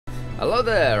Hello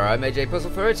there, I'm AJ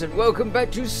PuzzleFerret and welcome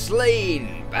back to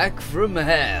Slain, back from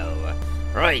hell.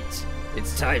 Right,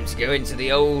 it's time to go into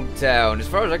the old town. As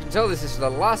far as I can tell, this is the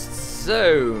last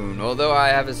zone, although I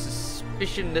have a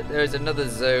suspicion that there's another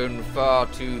zone far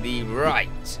to the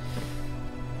right.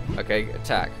 Okay,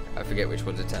 attack. I forget which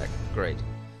one's attack. Great.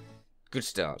 Good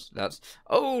start. That's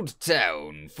Old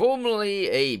Town, formerly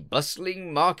a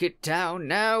bustling market town.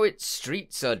 Now its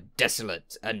streets are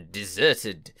desolate and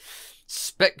deserted.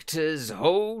 Spectres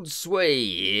hold sway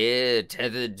here,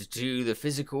 tethered to the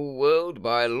physical world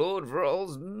by Lord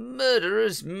Vroll's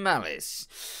murderous malice.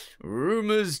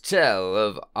 Rumours tell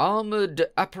of armoured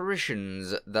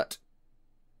apparitions that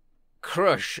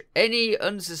crush any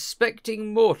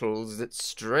unsuspecting mortals that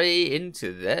stray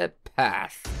into their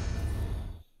path.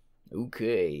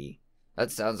 Okay,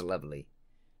 that sounds lovely.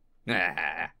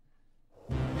 Ah.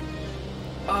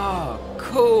 Oh,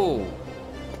 cool.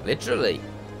 Literally.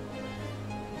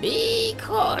 Be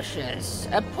cautious.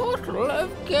 A portal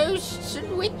of ghosts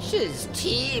and witches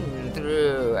teem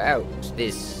throughout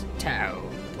this town.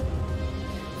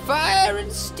 Fire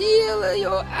and steel are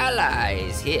your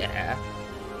allies here.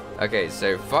 Okay,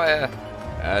 so fire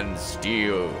and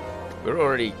steel. We're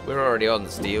already on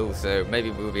steel, so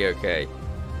maybe we'll be okay.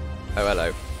 Oh,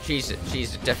 hello.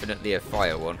 She's definitely a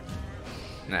fire one.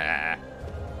 Nah.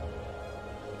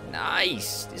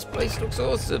 Nice. This place looks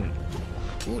awesome.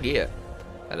 Oh dear.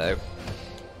 Hello.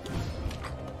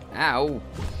 Ow.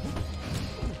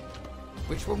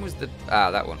 Which one was the... Ah,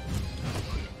 that one.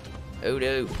 Oh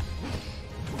no.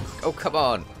 Oh, come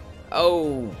on.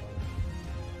 Oh.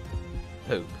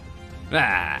 Poop.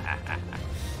 Ah.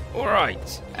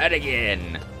 Alright. And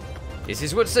again. This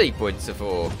is what save points are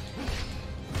for.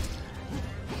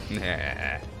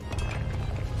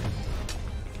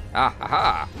 Ah, ha,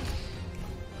 ha.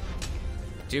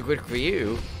 Too quick for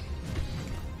you.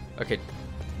 Okay.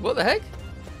 What the heck?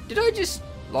 Did I just,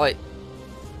 like...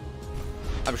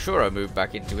 I'm sure I moved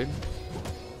back into him.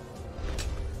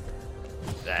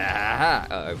 Ah,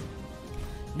 uh-oh.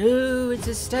 No, it's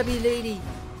a stabby lady.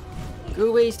 Go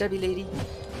away, stabby lady.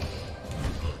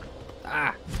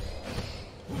 Ah.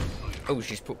 Oh,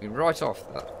 she's put me right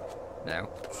off that now.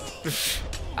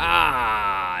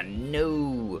 Ah,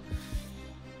 no.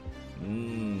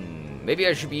 Maybe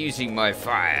I should be using my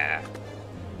fire.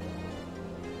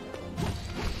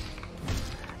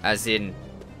 As in,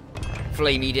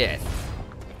 flamey death.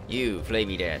 You,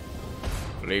 flamey death.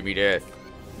 Flamey death.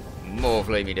 More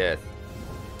flamey death.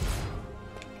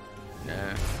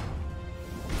 No.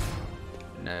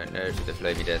 No to the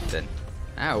flamey death then.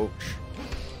 Ouch.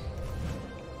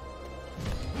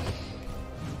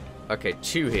 Okay,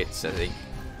 2 hits, I think.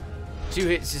 2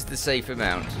 hits is the safe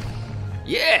amount.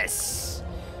 Yes!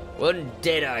 1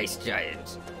 dead ice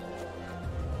giant.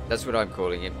 That's what I'm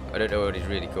calling him. I don't know what he's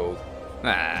really called.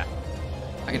 Ah,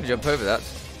 I'm gonna jump over that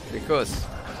because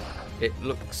it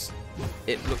looks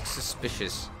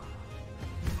suspicious.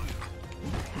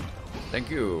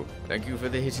 Thank you for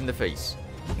the hit in the face.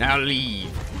 Now leave.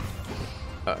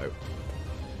 Uh-oh.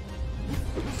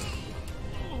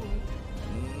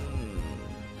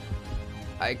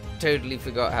 I totally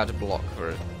forgot how to block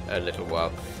for a little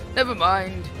while. Never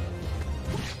mind.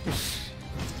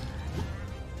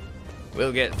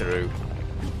 We'll get through.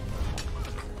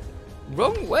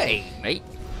 Wrong way, mate.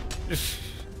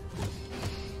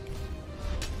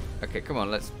 Okay, come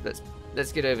on, let's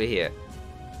get over here.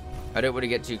 I don't want to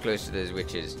get too close to those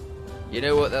witches. You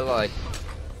know what they're like.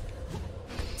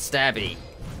 Stabby.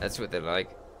 That's what they're like.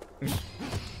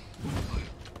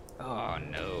 Oh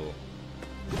no.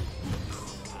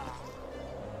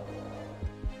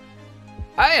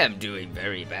 I am doing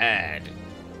very bad.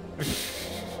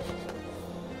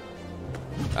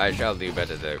 I shall do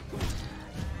better though.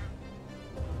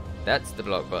 That's the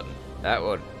block button. That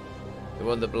one. The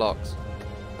one that blocks.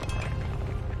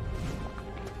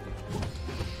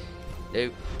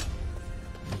 Nope.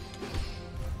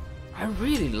 I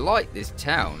really like this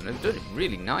town. They've done it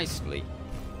really nicely.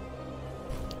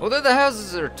 Although the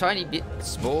houses are a tiny bit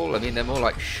small, I mean, they're more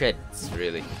like sheds,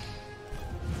 really.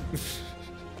 You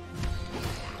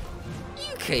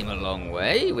came a long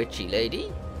way, witchy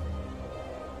lady.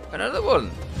 Another one.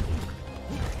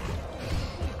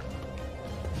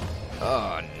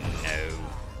 Oh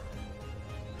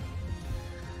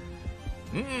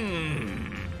no.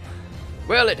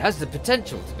 Well, it has the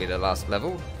potential to be the last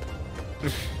level.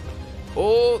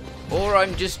 or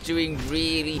I'm just doing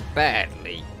really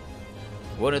badly.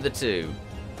 One of the two.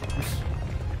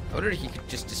 I wonder if you could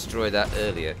just destroy that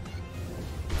earlier.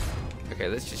 Okay,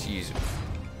 let's just use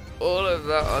all of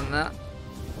that on that.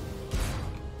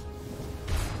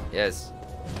 Yes.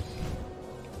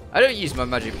 I don't use my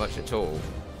magic much at all.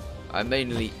 I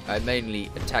mainly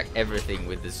attack everything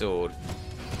with the sword.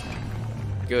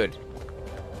 Good.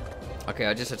 Okay,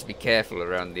 I just have to be careful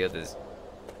around the others.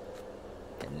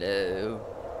 Hello.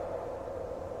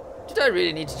 Did I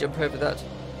really need to jump over that?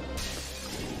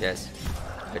 Yes.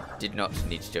 I did not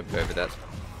need to jump over that.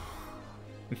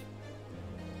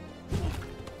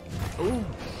 Ooh.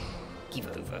 Give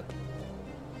over.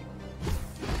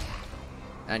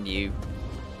 And you.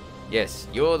 Yes,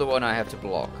 you're the one I have to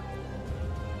block.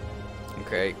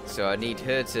 Okay, so I need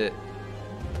her to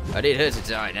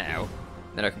die now.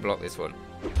 Then I can block this one.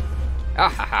 Ah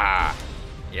ha ha!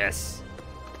 Yes.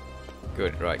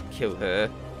 Good, right, kill her.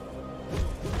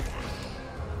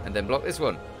 And then block this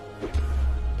one.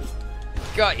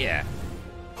 Got ya!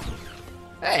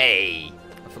 Hey!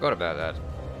 I forgot about that.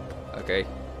 Okay.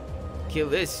 Kill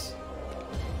this.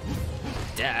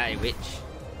 Die, witch.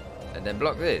 And then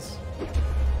block this.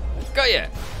 Got ya!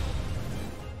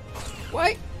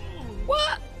 Wait!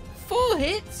 What? 4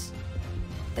 hits?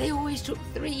 They always took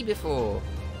 3 before.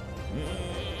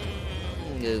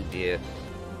 Oh dear.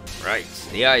 Right,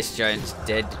 the ice giant's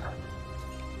dead.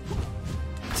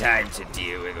 Time to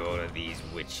deal with all of these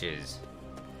witches.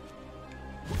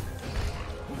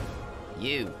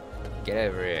 You, get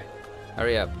over here.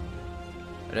 Hurry up.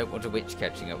 I don't want a witch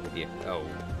catching up with you. Oh,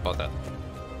 bother.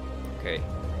 Okay.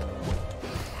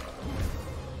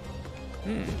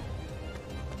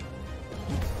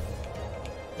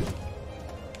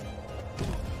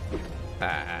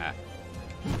 Ah.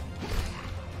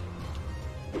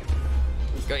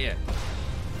 Got ya.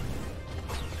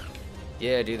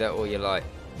 Yeah, do that all you like.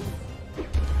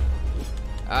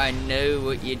 I know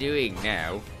what you're doing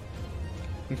now.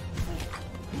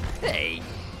 Hey.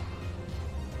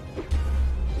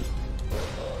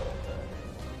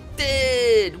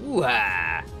 Dead!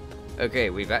 Woo-ha! Okay,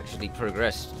 we've actually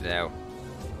progressed now.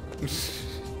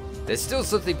 There's still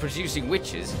something producing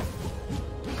witches.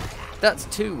 That's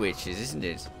 2 witches, isn't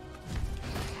it?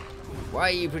 Why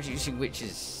are you producing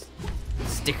witches?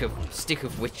 Stick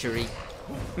of witchery.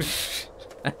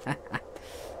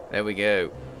 There we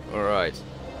go. Alright.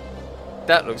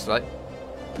 That looks like...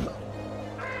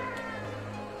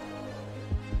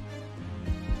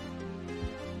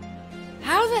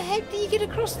 How the heck do you get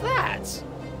across that?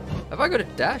 Have I got a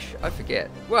dash? I forget.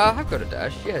 Well, I have got a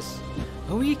dash, yes.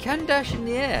 Oh, you can dash in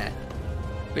the air.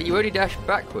 But you only dash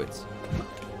backwards.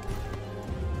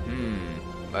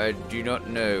 I do not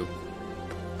know.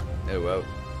 Oh well.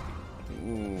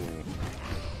 Ooh.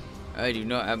 I do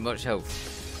not have much health.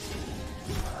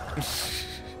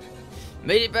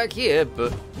 Made it back here,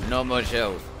 but not much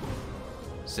health.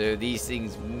 So these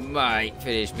things might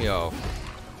finish me off.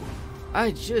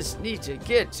 I just need to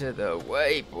get to the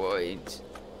waypoint.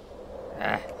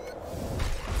 Ah.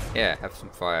 Yeah, have some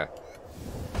fire.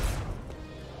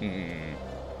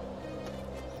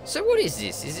 So what is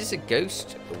this? Is this a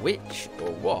ghost, a witch,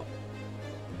 or what?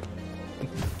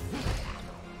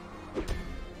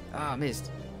 Ah, missed.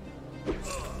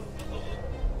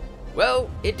 Well,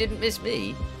 it didn't miss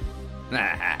me.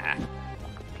 Aye,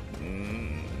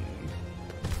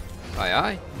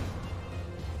 aye.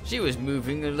 She was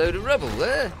moving a load of rubble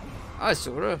there. I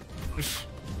saw her.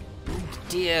 Oh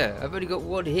dear, I've only got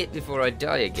 1 hit before I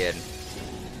die again.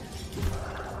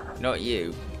 Not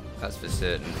you, that's for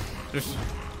certain.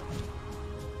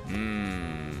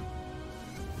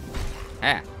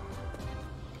 Ah.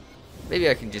 Maybe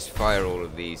I can just fire all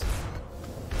of these.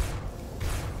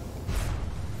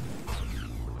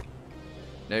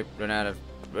 Nope, run out of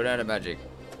magic.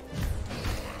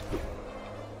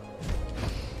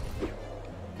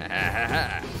 Ha ha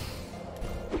ha.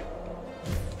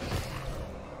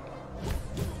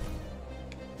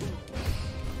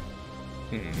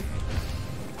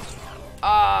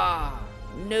 Ah,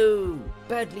 no,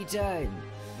 badly timed.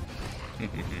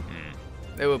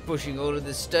 They were pushing all of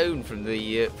the stone from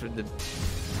the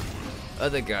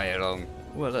other guy along.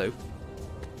 Oh, hello.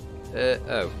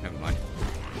 Oh, never mind.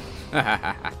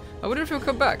 I wonder if he'll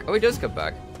come back. Oh, he does come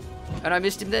back. And I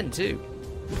missed him then too.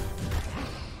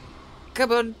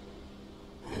 Come on.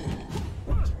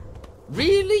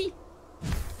 Really?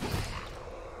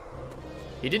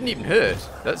 He didn't even hurt.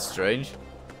 That's strange.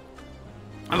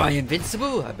 Am I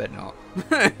invincible? I bet not.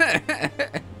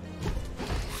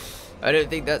 I don't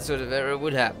think that sort of error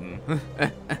would happen.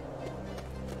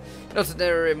 Not an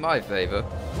error in my favour.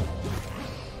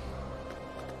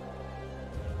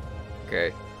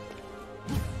 Okay.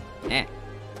 Yeah.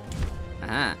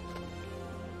 Aha.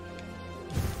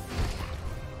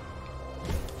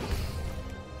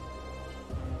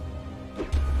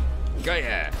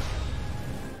 Gaia.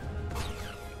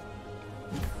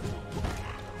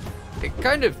 It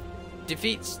kind of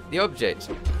defeats the object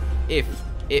if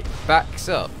it backs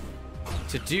up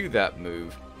to do that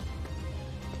move.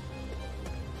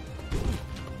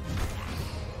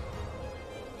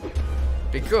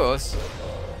 Because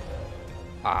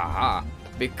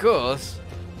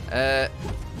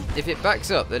if it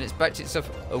backs up, then it's backed itself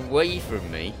away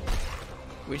from me,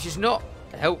 which is not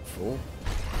helpful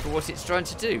for what it's trying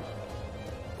to do.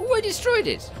 Oh, I destroyed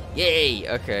it! Yay!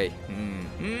 Okay.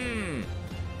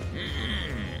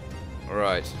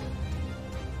 Right.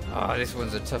 Ah, this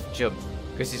one's a tough jump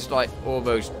because it's like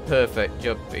almost perfect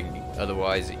jumping.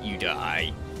 Otherwise, you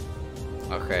die.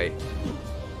 Okay.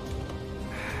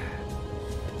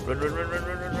 Run, run, run, run,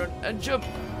 run, run, run, and jump!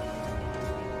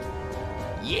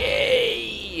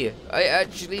 Yay! I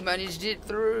actually managed it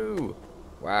through!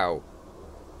 Wow.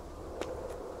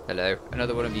 Hello,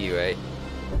 another one of you, eh?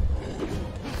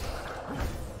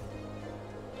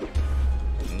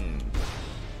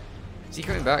 Is he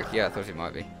coming back? Yeah, I thought he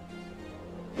might be.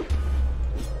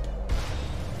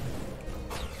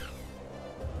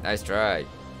 Nice try.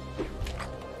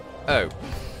 Oh.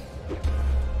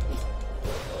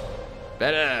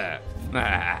 Better!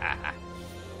 I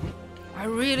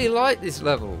really like this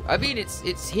level. I mean,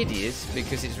 it's hideous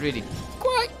because it's really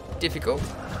quite difficult,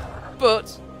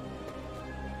 but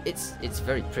it's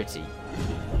very pretty.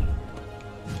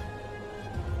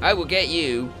 I will get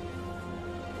you.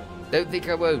 Don't think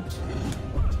I won't.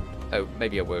 Oh,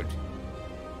 maybe I won't.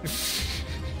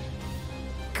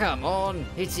 Come on,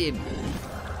 hit him.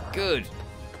 Good.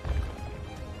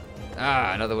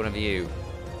 Ah, another one of you.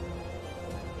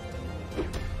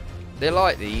 They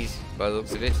like these, by the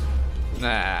looks of it.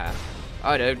 Nah,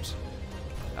 I don't.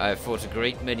 I have fought a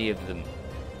great many of them.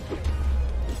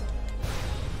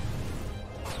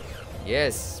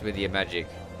 Yes, with your magic.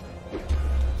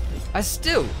 I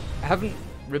still haven't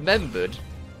remembered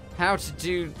how to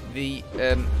do the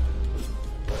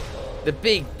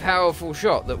big, powerful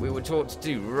shot that we were taught to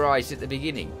do right at the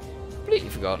beginning. Completely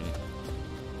forgotten.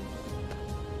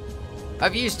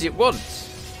 I've used it once,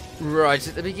 right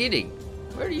at the beginning.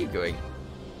 Where are you going?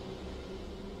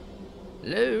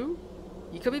 Hello?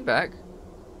 You coming back?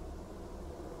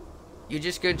 You're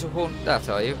just going to haunt that,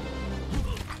 are you?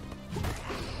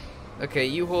 Okay,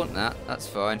 you haunt that. That's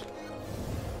fine.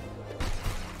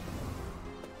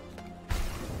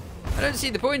 I don't see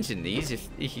the point in these if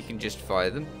you can just fire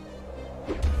them.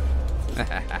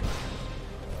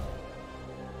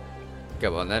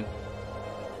 Come on then.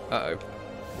 Uh-oh.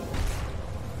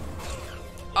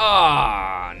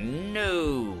 Ah,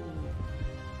 no.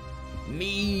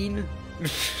 Mean.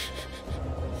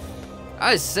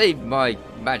 I saved my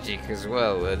magic as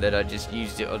well, and then I just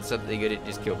used it on something and it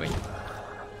just killed me.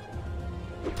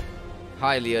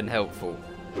 Highly unhelpful.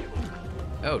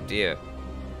 Oh dear.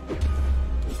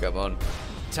 Come on.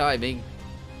 Timing.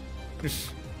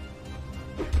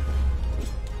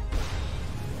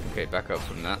 Okay, back up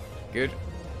from that. Good.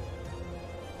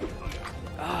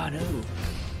 Ah, no.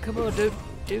 Come on, don't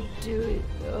do it.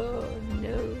 Oh,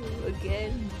 no.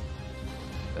 Again.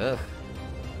 Ugh.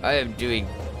 I am doing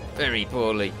very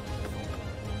poorly.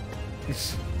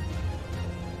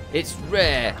 It's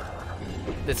rare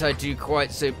that I do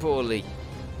quite so poorly.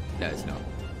 No, it's not.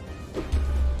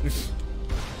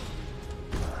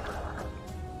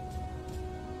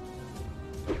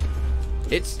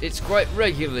 It's quite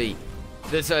regularly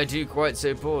that I do quite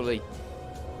so poorly.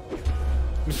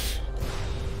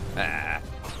 Ah.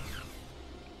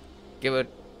 Come on.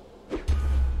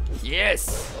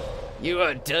 Yes! You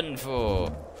are done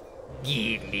for.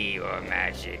 Give me your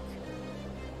magic.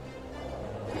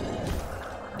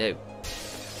 No.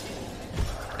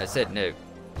 I said no.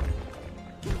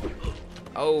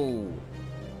 Oh.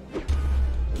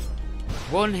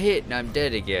 One hit and I'm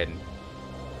dead again.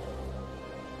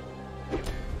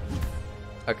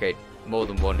 Okay, more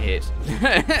than one hit.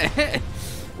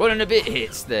 One and a bit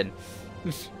hits then.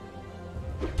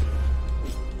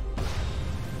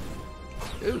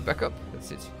 Ooh, back up.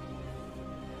 That's it.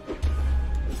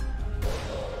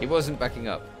 He wasn't backing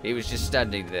up. He was just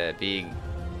standing there being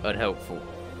unhelpful.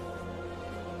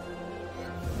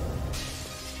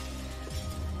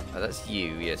 Oh, that's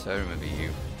you. Yes, I remember you.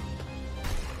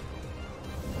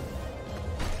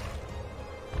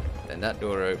 Then that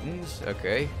door opens.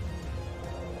 Okay.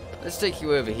 Let's take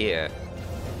you over here.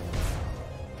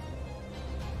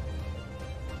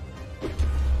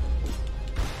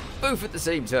 Both at the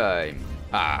same time.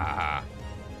 Ah.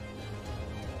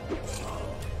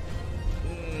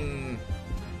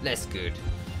 Less good.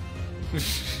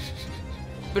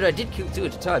 But I did kill two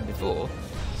at a time before.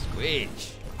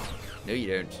 Squidge. No, you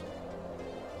don't.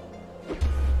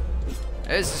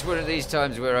 This is one of these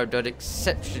times where I've done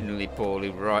exceptionally poorly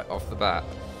right off the bat.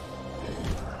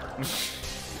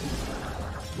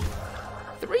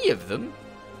 3 of them?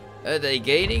 Are they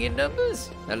gaining in numbers?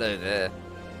 Hello there.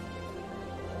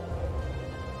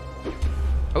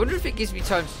 I wonder if it gives me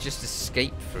time to just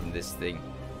escape from this thing.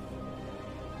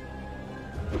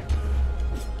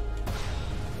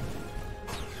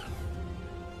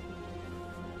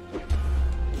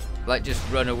 Like just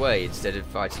run away instead of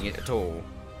fighting it at all.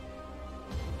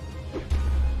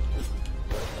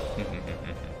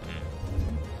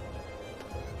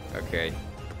 Okay.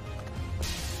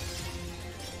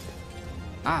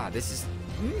 Ah, this is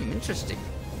interesting.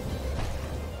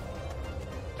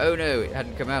 Oh no, it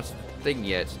hadn't come out of the thing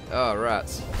yet. Oh,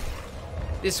 rats.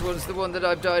 This one's the one that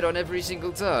I've died on every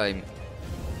single time.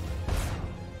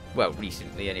 Well,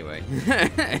 recently anyway.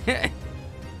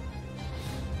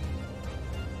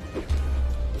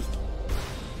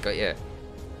 Got ya.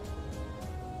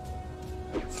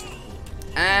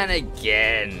 And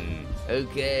again.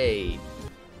 Okay.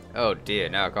 Oh dear,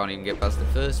 now I can't even get past the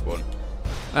first one.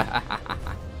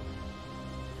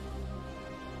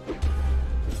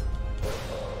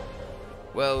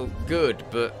 Well, good,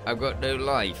 but I've got no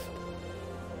life.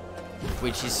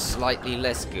 Which is slightly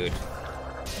less good.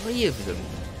 3 of them.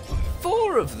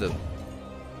 4 of them.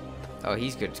 Oh,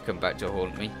 he's going to come back to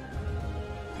haunt me.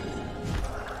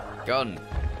 Gone.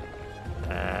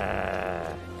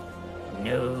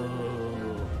 No.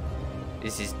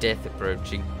 This is death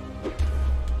approaching.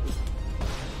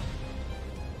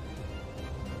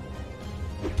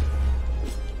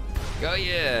 Go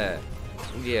yeah.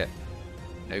 Oh yeah.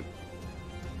 Nope.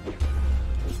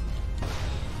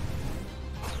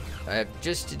 I have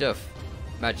just enough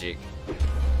magic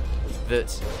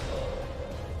that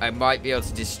I might be able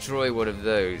to destroy one of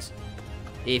those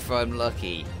if I'm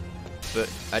lucky. But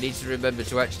I need to remember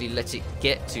to actually let it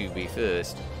get to me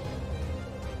first.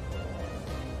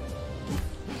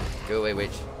 Go away,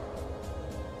 witch.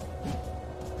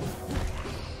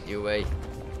 You away.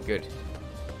 Good.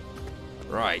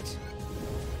 Right.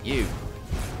 You.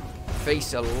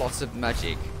 Face a lot of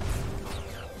magic.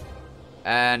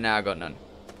 And now I got none.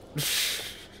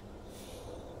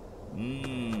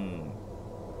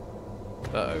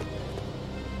 Uh-oh.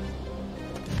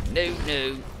 No,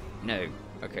 no, no.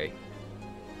 Okay.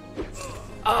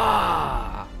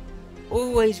 Ah!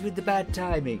 Always with the bad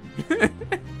timing.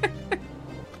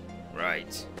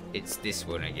 Right. It's this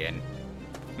one again.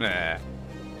 Ah.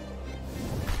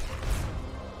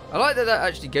 I like that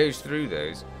actually goes through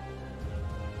those.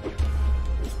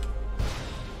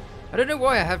 I don't know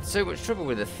why I have so much trouble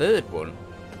with the third one.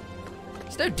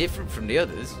 It's no different from the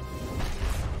others.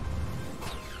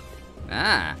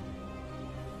 Ah.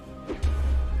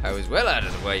 I was well out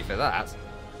of the way for that.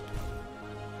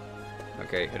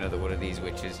 Okay, another one of these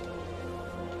witches.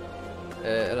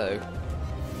 Hello.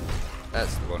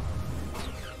 That's the one.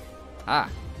 Ah.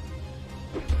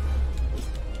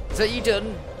 Is that you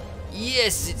done?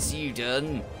 Yes, it's you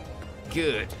done.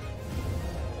 Good.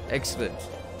 Excellent.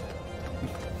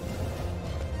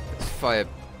 Let's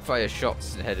fire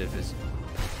shots ahead of us.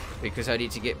 Because I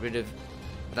need to get rid of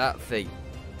that thing.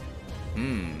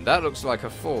 That looks like a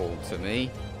fall to me.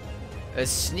 A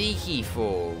sneaky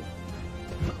fall.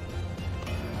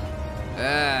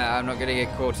 Ah, I'm not going to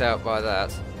get caught out by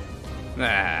that.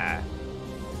 Ah.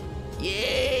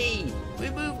 Yay! We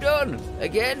moved on!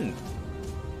 Again!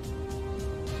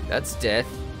 That's death.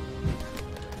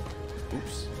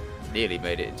 Oops. Nearly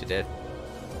made it into death.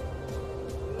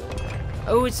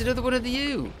 Oh, it's another one of the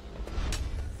U!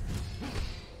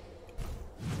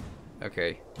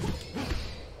 Okay.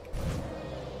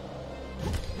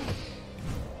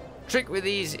 Trick with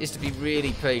these is to be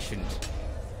really patient.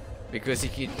 Because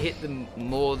if you hit them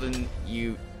more than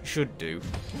you should do,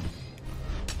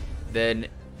 then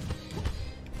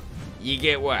you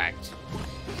get whacked.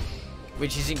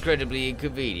 Which is incredibly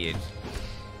inconvenient.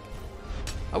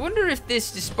 I wonder if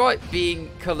this, despite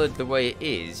being coloured the way it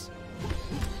is,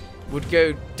 would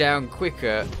go down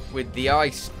quicker with the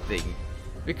ice thing.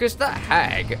 Because that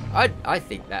hag, I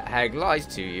think that hag lies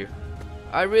to you.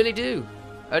 I really do.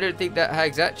 I don't think that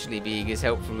hag's actually being as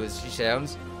helpful as she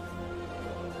sounds.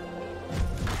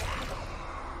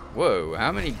 Whoa,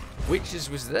 how many witches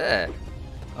was there?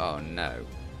 Oh no.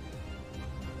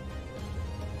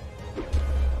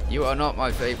 You are not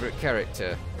my favourite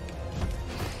character.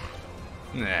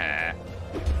 Nah.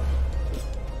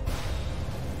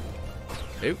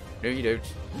 Nope, no you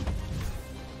don't.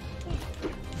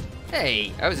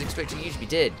 Hey, I was expecting you to be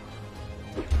dead.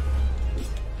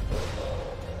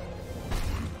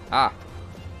 Ah,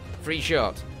 free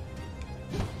shot.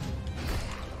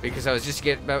 because I was just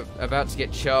about to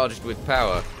get charged with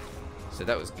power. So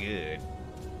that was good.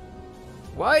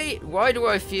 Why do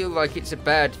I feel like it's a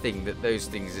bad thing that those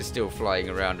things are still flying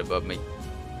around above me?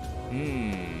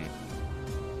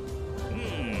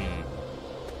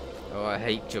 Oh, I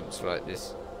hate jumps like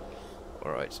this.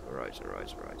 Alright.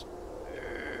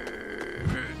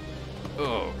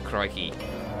 Oh, crikey.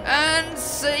 And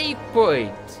save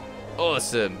point!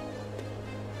 Awesome.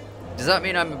 Does that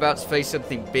mean I'm about to face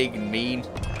something big and mean?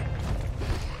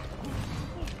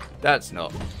 That's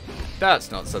not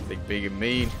something big and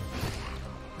mean.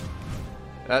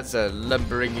 That's a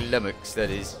lumbering lummox, that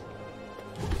is.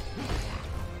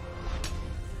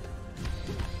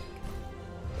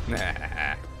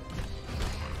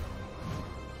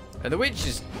 And the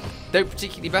witches don't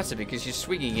particularly matter because you're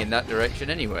swinging in that direction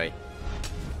anyway.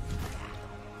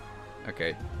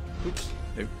 Okay. Oops.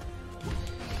 Nope.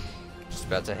 Just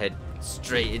about to head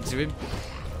straight into him.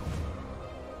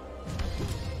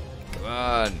 Come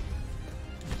on.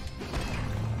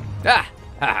 Ah!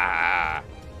 Ha!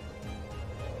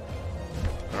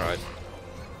 Alright.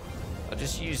 I'll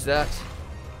just use that.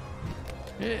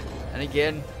 And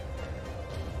again.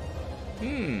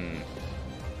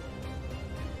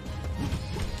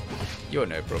 You're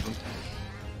no problem.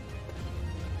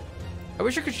 I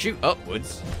wish I could shoot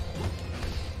upwards.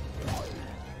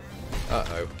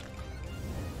 Uh-oh.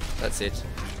 That's it.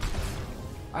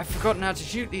 I've forgotten how to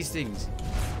shoot these things.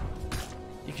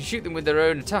 You can shoot them with their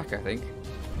own attack, I think.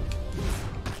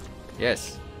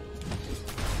 Yes.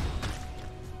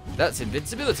 That's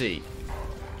invincibility.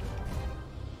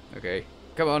 Okay.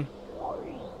 Come on.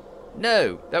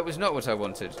 No, that was not what I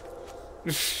wanted.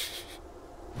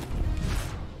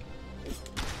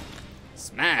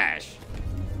 Smash.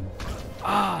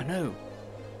 Ah, no.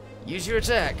 Use your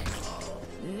attack.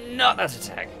 Not that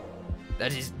attack.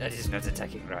 That is not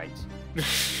attacking right.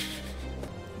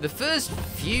 The first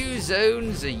few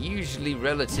zones are usually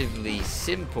relatively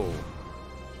simple.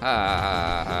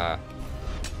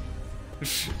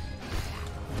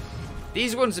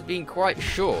 These ones have been quite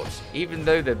short, even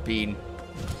though they've been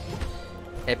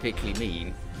epically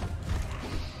mean.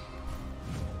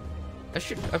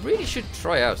 I really should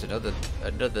try out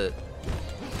another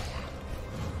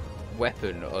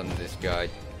weapon on this guy.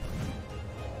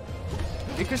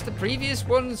 Because the previous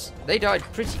ones, they died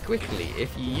pretty quickly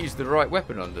if you used the right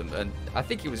weapon on them, and I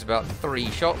think it was about 3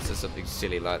 shots or something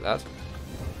silly like that.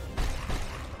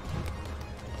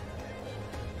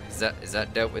 Is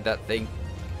that dealt with that thing?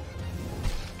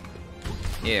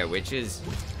 Yeah, witches.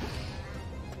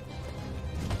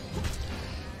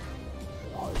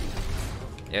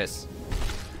 Yes.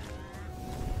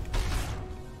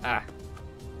 Ah.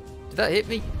 Did that hit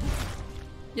me?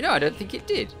 You know, I don't think it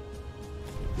did.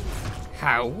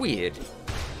 How weird.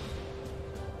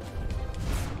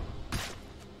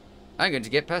 I'm going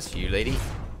to get past you, lady.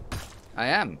 I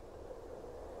am.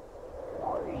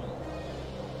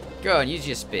 Go on, use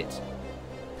your spit.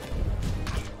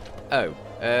 Oh,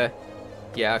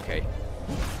 yeah, okay.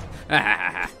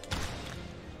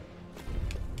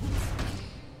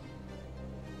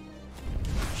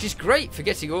 She's great for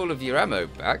getting all of your ammo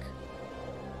back.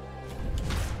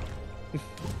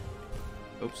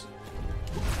 Oops.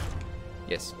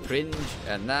 Yes, cringe,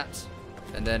 and that,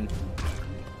 and then...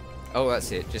 Oh,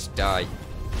 that's it, just die.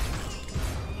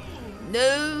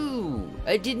 No!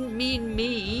 I didn't mean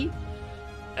me!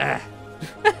 Ah.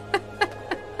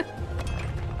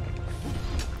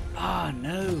 Ah,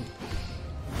 no.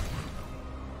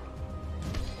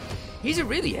 He's a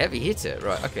really heavy hitter.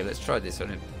 Right, okay, let's try this on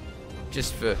him.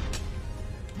 Just for...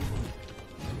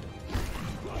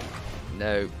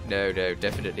 No, no, no,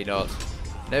 definitely not.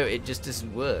 No, it just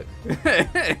doesn't work.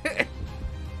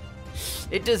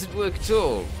 It doesn't work at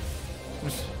all.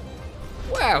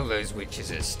 Wow, those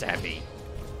witches are stabby.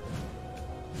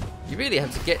 You really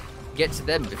have to get to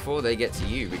them before they get to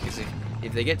you, because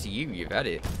if they get to you, you've had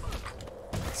it.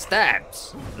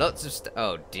 Stabs! Lots of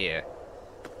oh dear.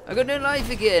 I got no life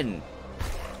again!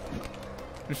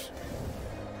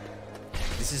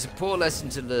 This is a poor lesson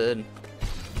to learn.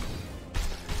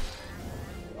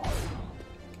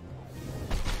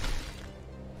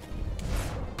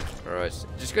 Alright,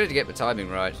 just going to get the timing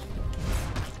right.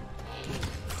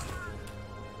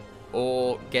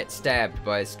 Or get stabbed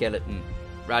by a skeleton.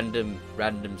 Random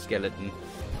skeleton.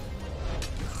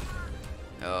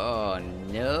 Oh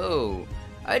no!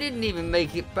 I didn't even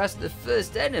make it past the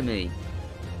first enemy.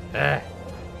 Ugh.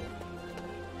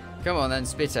 Come on then,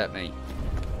 spit at me.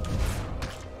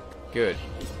 Good.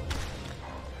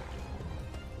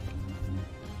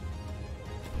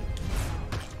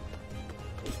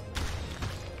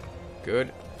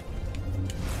 Good.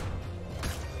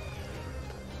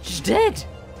 much dead.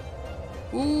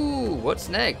 Ooh, what's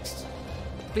next?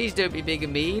 Please don't be big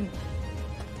and mean.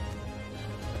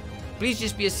 Please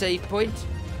just be a save point.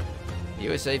 Are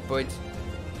you a save point?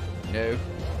 No.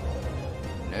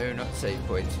 No, not save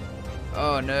point.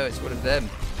 Oh no, it's one of them.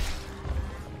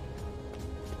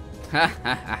 Ha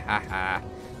ha ha ha ha.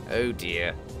 Oh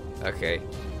dear. Okay.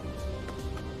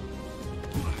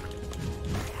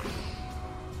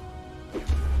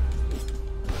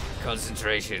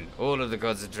 Concentration. All of the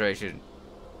concentration.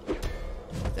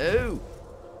 Oh.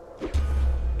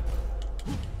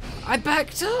 I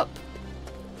backed up.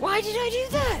 Why did I do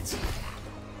that?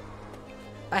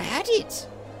 I had it.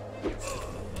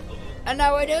 And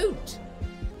now I don't.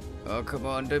 Oh, come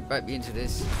on. Don't back me into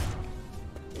this.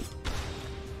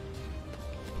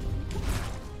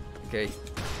 Okay.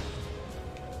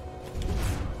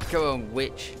 Come on,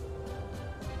 witch.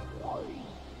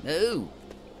 No.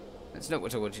 That's not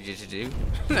what I wanted you to do.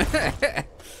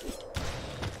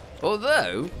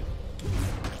 Although,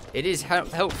 it is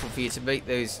helpful for you to make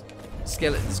those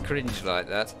skeletons cringe like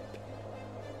that.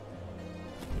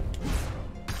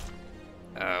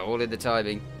 All in the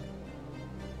timing.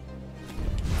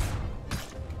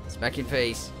 Smack in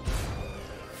face.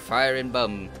 Fire in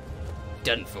bum.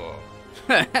 Done for.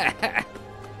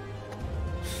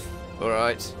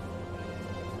 Alright.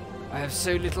 I have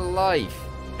so little life.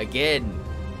 Again.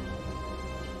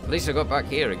 At least I got back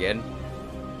here again.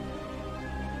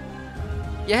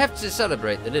 You have to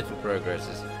celebrate the little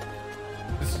progresses.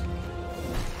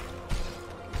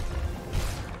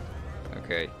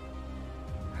 Okay.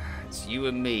 It's you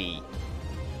and me.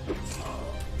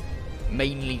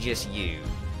 Mainly just you.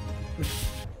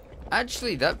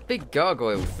 Actually, that big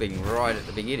gargoyle thing right at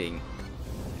the beginning.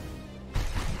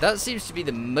 That seems to be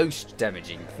the most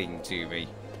damaging thing to me.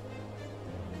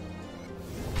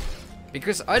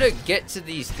 Because I don't get to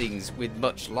these things with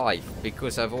much life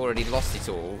because I've already lost it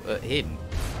all at him.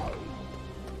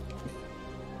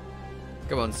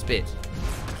 Come on, spit.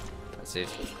 That's it.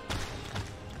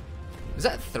 Was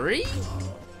that 3?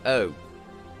 Oh.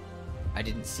 I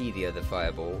didn't see the other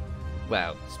fireball.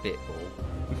 Well, spitball.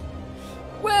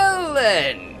 Well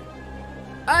then.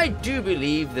 I do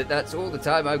believe that that's all the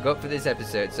time I've got for this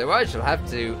episode, so I shall have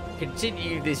to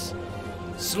continue this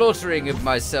slaughtering of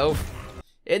myself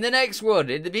in the next one.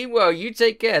 In the meanwhile, you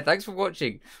take care. Thanks for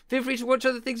watching. Feel free to watch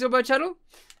other things on my channel.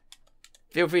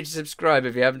 Feel free to subscribe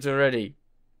if you haven't already.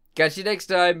 Catch you next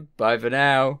time. Bye for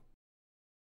now.